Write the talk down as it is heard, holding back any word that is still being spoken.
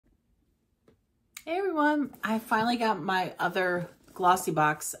Hey everyone, I finally got my other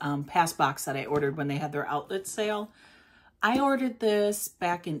Glossybox pass box that I ordered when they had their outlet sale. I ordered this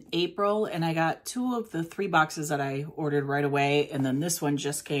back in April and I got 2 of the 3 boxes that I ordered right away, and then this one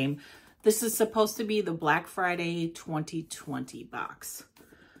just came. This is supposed to be the Black Friday 2020 box.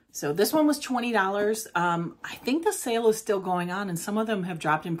 So this one was $20. I think the sale is still going on and some of them have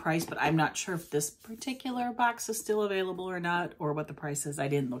dropped in price, but I'm not sure if this particular box is still available or not, or what the price is. I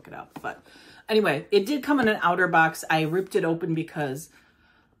didn't look it up, but anyway, it did come in an outer box. I ripped it open because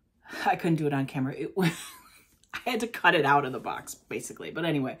I couldn't do it on camera. I had to cut it out of the box basically. But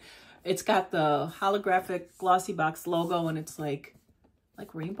anyway, it's got the holographic Glossybox logo and it's like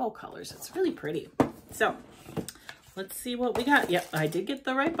rainbow colors. It's really pretty. So let's see what we got. Yep, I did get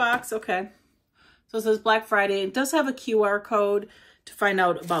the right box. Okay. So it says Black Friday. It does have a QR code to find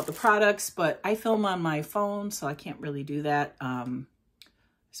out about the products, but I film on my phone, so I can't really do that. I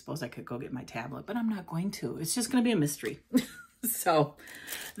suppose I could go get my tablet, but I'm not going to. It's just going to be a mystery. So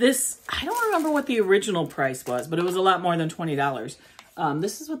this, I don't remember what the original price was, but it was a lot more than $20.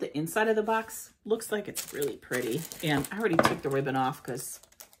 This is what the inside of the box looks like. It's really pretty. And I already took the ribbon off because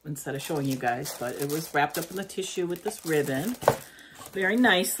instead of showing you guys, but it was wrapped up in the tissue with this ribbon very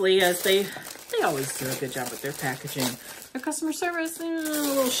nicely, as they always do a good job with their packaging. Their customer service is a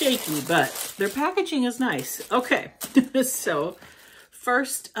little shaky, but their packaging is nice. Okay, so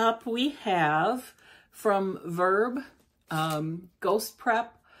first up we have from Verb, Ghost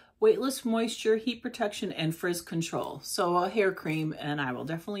Prep, Weightless Moisture, Heat Protection, and Frizz Control. So a hair cream, and I will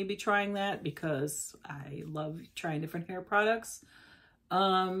definitely be trying that because I love trying different hair products.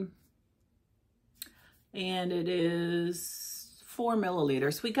 And it is 4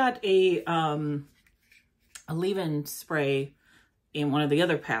 milliliters. We got a leave-in spray in one of the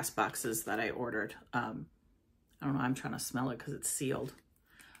other pass boxes that I ordered. I don't know, I'm trying to smell it because it's sealed.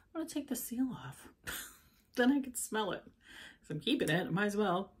 I'm gonna take the seal off. Then I can smell it. If I'm keeping it, I might as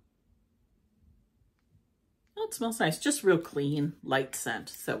well. Oh, it smells nice. Just real clean, light scent.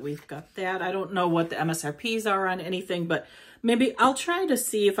 So we've got that. I don't know what the MSRPs are on anything, but maybe I'll try to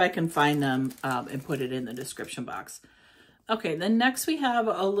see if I can find them and put it in the description box. Okay, then next we have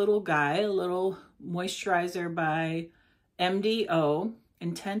a little guy, a little moisturizer by MDO,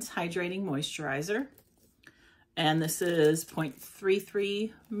 Intense Hydrating Moisturizer. And this is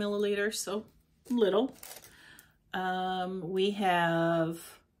 0.33 milliliters, so little. We have,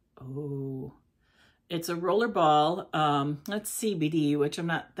 it's a roller ball. That's CBD, which I'm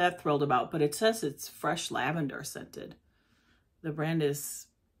not that thrilled about, but it says it's fresh lavender scented. The brand is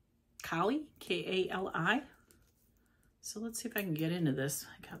Kali, K-A-L-I. So let's see if I can get into this.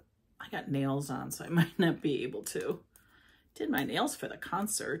 I got nails on, so I might not be able to. Did my nails for the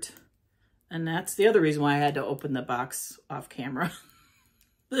concert. And that's the other reason why I had to open the box off camera.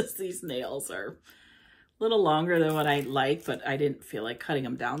 These nails are a little longer than what I like, but I didn't feel like cutting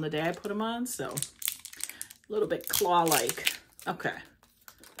them down the day I put them on, so a little bit claw-like. Okay.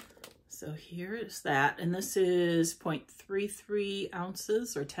 So here is that, and this is 0.33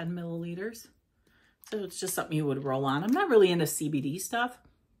 ounces or 10 milliliters. So it's just something you would roll on. I'm not really into CBD stuff,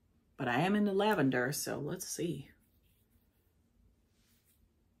 but I am into lavender, so let's see.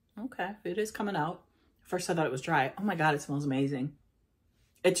 Okay, it is coming out. First I thought it was dry. Oh my God, it smells amazing.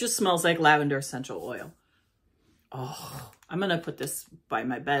 It just smells like lavender essential oil. Oh, I'm gonna put this by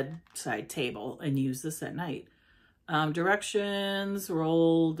my bedside table and use this at night. Directions,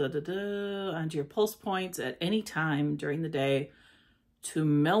 roll onto your pulse points at any time during the day to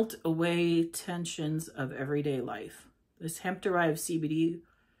melt away tensions of everyday life. This hemp-derived CBD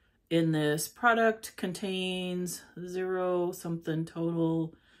in this product contains 0 something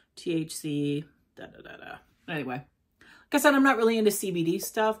total THC, Anyway, like I said, I'm not really into CBD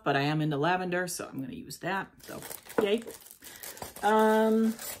stuff, but I am into lavender, so I'm going to use that. So, yay.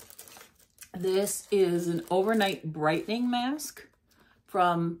 This is an overnight brightening mask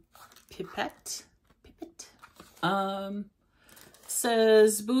from Pipette.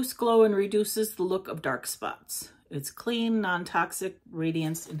 Says boosts glow and reduces the look of dark spots. It's clean, non-toxic,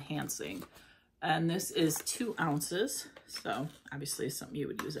 radiance enhancing. And this is 2 ounces. So obviously something you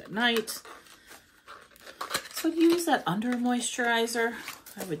would use at night. So would you use that under moisturizer?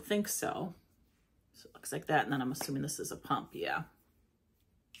 I would think so. So it looks like that. And then I'm assuming this is a pump. Yeah.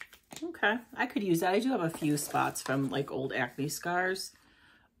 Okay. I could use that. I do have a few spots from like old acne scars.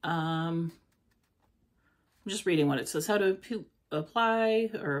 I'm just reading what it says. How to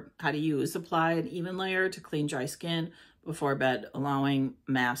apply, or how to use, apply an even layer to clean dry skin before bed, allowing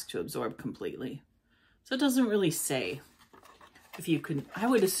mask to absorb completely. So it doesn't really say if you could. I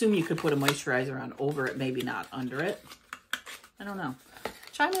would assume you could put a moisturizer on over it, maybe not under it. I don't know.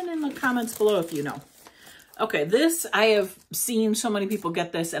 Chime in the comments below if you know. Okay, this, I have seen so many people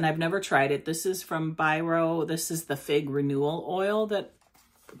get this and I've never tried it. This is from Biro. This is the Fig Renewal Oil that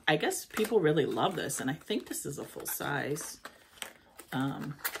I guess people really love this. And I think this is a full size.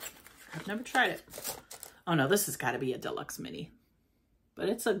 I've never tried it. Oh no, this has got to be a deluxe mini. But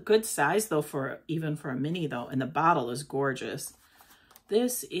it's a good size though, even for a mini though. And the bottle is gorgeous.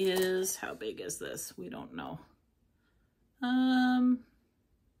 This is, how big is this? We don't know.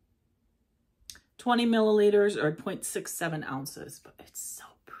 20 milliliters or 0.67 ounces, but it's so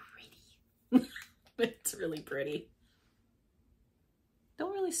pretty. It's really pretty.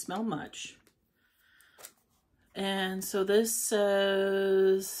 Don't really smell much. And so this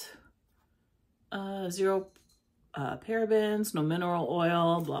says 0 parabens, no mineral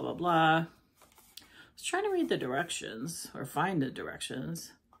oil, blah, blah, blah. I was trying to read the directions or find the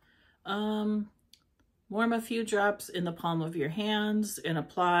directions. Warm a few drops in the palm of your hands and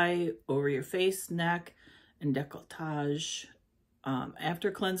apply over your face, neck, and décolletage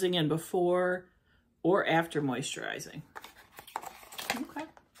after cleansing and before or after moisturizing. Okay,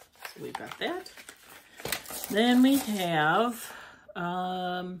 so we've got that. Then we have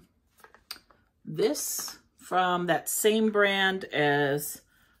this from that same brand as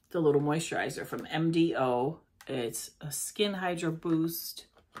the little moisturizer from MDO. It's a Skin Hydro Boost.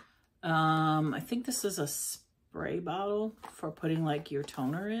 I think this is a spray bottle for putting like your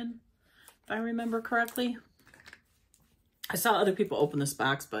toner in, if I remember correctly. I saw other people open this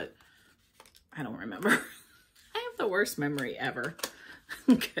box, but I don't remember. I have the worst memory ever.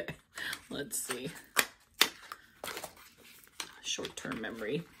 Okay, let's see. Short-term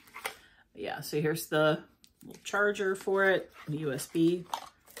memory. Yeah, so here's the little charger for it, USB.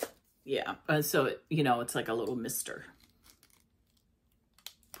 Yeah, so it, you know, it's like a little mister.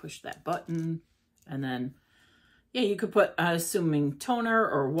 Push that button, and then, yeah, you could put, assuming toner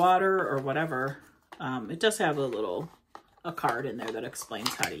or water or whatever. It does have a card in there that explains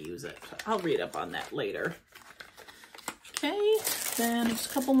how to use it. So I'll read up on that later. Okay, then there's a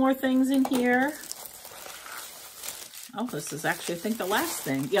couple more things in here. Oh, this is actually, I think, the last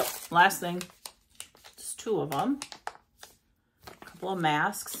thing. Yep, last thing. Just 2 of them. A couple of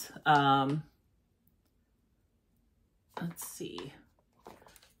masks. Let's see.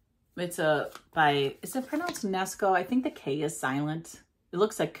 It's is it pronounced Nesco? I think the K is silent. It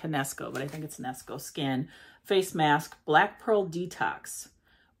looks like Canesco, but I think it's Nesco Skin. Face mask, Black Pearl Detox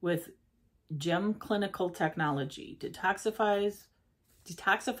with Gem Clinical Technology. Detoxify,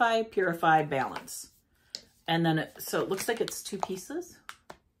 Purify, Balance. And then, so it looks like it's 2 pieces.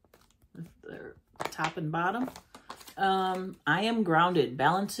 Their top and bottom. I Am Grounded.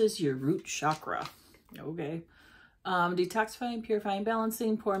 Balances your root chakra. Okay. Detoxifying, purifying,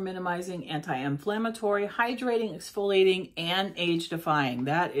 balancing, pore minimizing, anti-inflammatory, hydrating, exfoliating, and age-defying.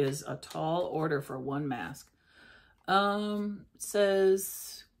 That is a tall order for 1 mask. It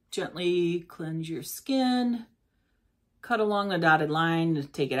says gently cleanse your skin, cut along the dotted line to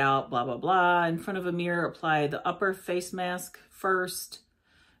take it out, blah, blah, blah. In front of a mirror, apply the upper face mask first,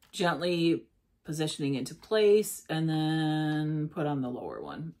 gently positioning into place, and then put on the lower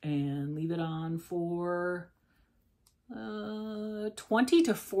one and leave it on for 20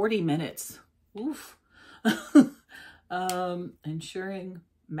 to 40 minutes. Oof. Ensuring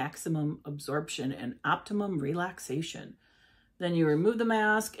maximum absorption and optimum relaxation. Then you remove the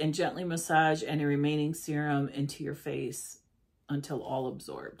mask and gently massage any remaining serum into your face until all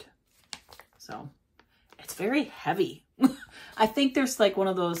absorbed. So it's very heavy. I think there's like one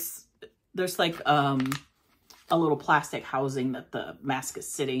of those, there's like a little plastic housing that the mask is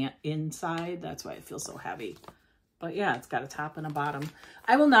sitting inside. That's why it feels so heavy. But yeah, it's got a top and a bottom.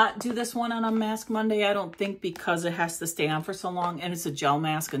 I will not do this one on a Mask Monday, I don't think, because it has to stay on for so long. And it's a gel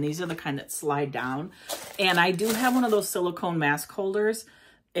mask, and these are the kind that slide down. And I do have one of those silicone mask holders.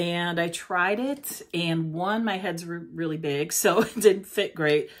 And I tried it. And 1, my head's really big, so it didn't fit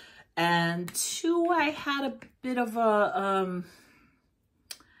great. And 2, I had a bit of an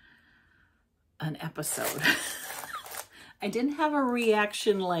episode. I didn't have a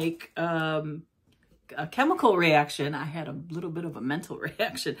reaction like... a chemical reaction. I had a little bit of a mental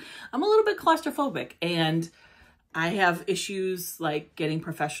reaction. I'm a little bit claustrophobic, and I have issues like getting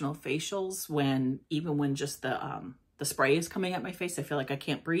professional facials even when just the spray is coming at my face. I feel like I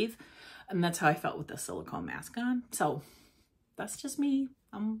can't breathe, and that's how I felt with the silicone mask on. So that's just me.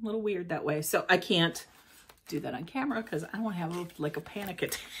 I'm a little weird that way. So I can't do that on camera because I don't want to have like a panic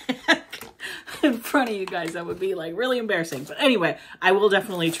attack in front of you guys. That would be like really embarrassing. But anyway, I will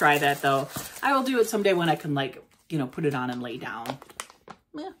definitely try that though. I will do it someday when I can, like, you know, put it on and lay down.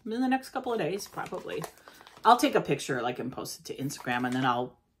 Yeah, in the next couple of days, probably. I'll take a picture like and post it to Instagram, and then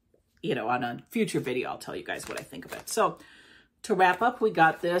I'll, you know, on a future video, I'll tell you guys what I think of it. So to wrap up, we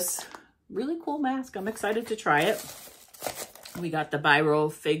got this really cool mask. I'm excited to try it. We got the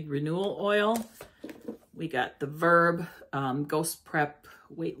Biro Fig Renewal Oil. We got the Verb Ghost Prep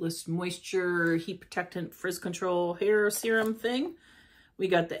Weightless Moisture Heat Protectant Frizz Control Hair Serum thing. We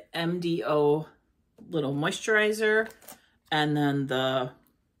got the MDO little moisturizer, and then the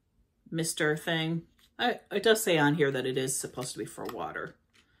mister thing. It does say on here that it is supposed to be for water.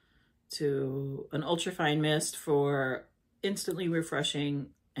 To an ultrafine mist for instantly refreshing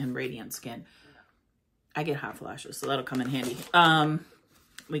and radiant skin. I get hot flashes, so that'll come in handy.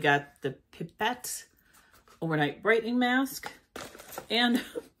 We got the Pipette Overnight Brightening Mask. And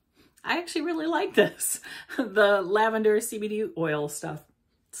I actually really like this. The lavender CBD oil stuff.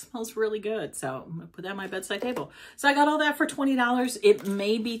 It smells really good. So I'm going to put that on my bedside table. So I got all that for $20. It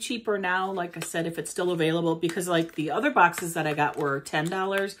may be cheaper now, like I said, if it's still available. Because like the other boxes that I got were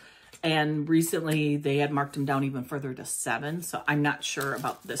 $10. And recently they had marked them down even further to $7. So I'm not sure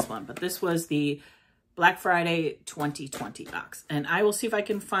about this one. But this was the Black Friday 2020 box. And I will see if I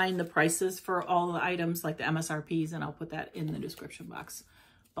can find the prices for all the items, like the MSRPs, and I'll put that in the description box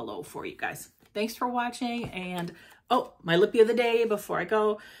below for you guys. Thanks for watching. And oh, my lippy of the day before I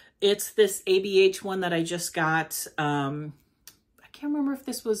go, it's this ABH one that I just got. I can't remember if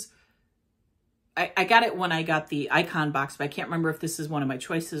this was, I got it when I got the Icon box, but I can't remember if this is one of my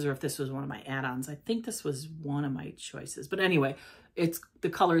choices or if this was one of my add-ons. I think this was one of my choices. But anyway, the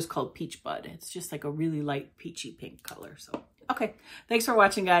color is called Peach Bud. It's just like a really light peachy pink color. So, okay. Thanks for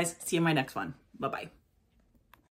watching, guys. See you in my next one. Bye-bye.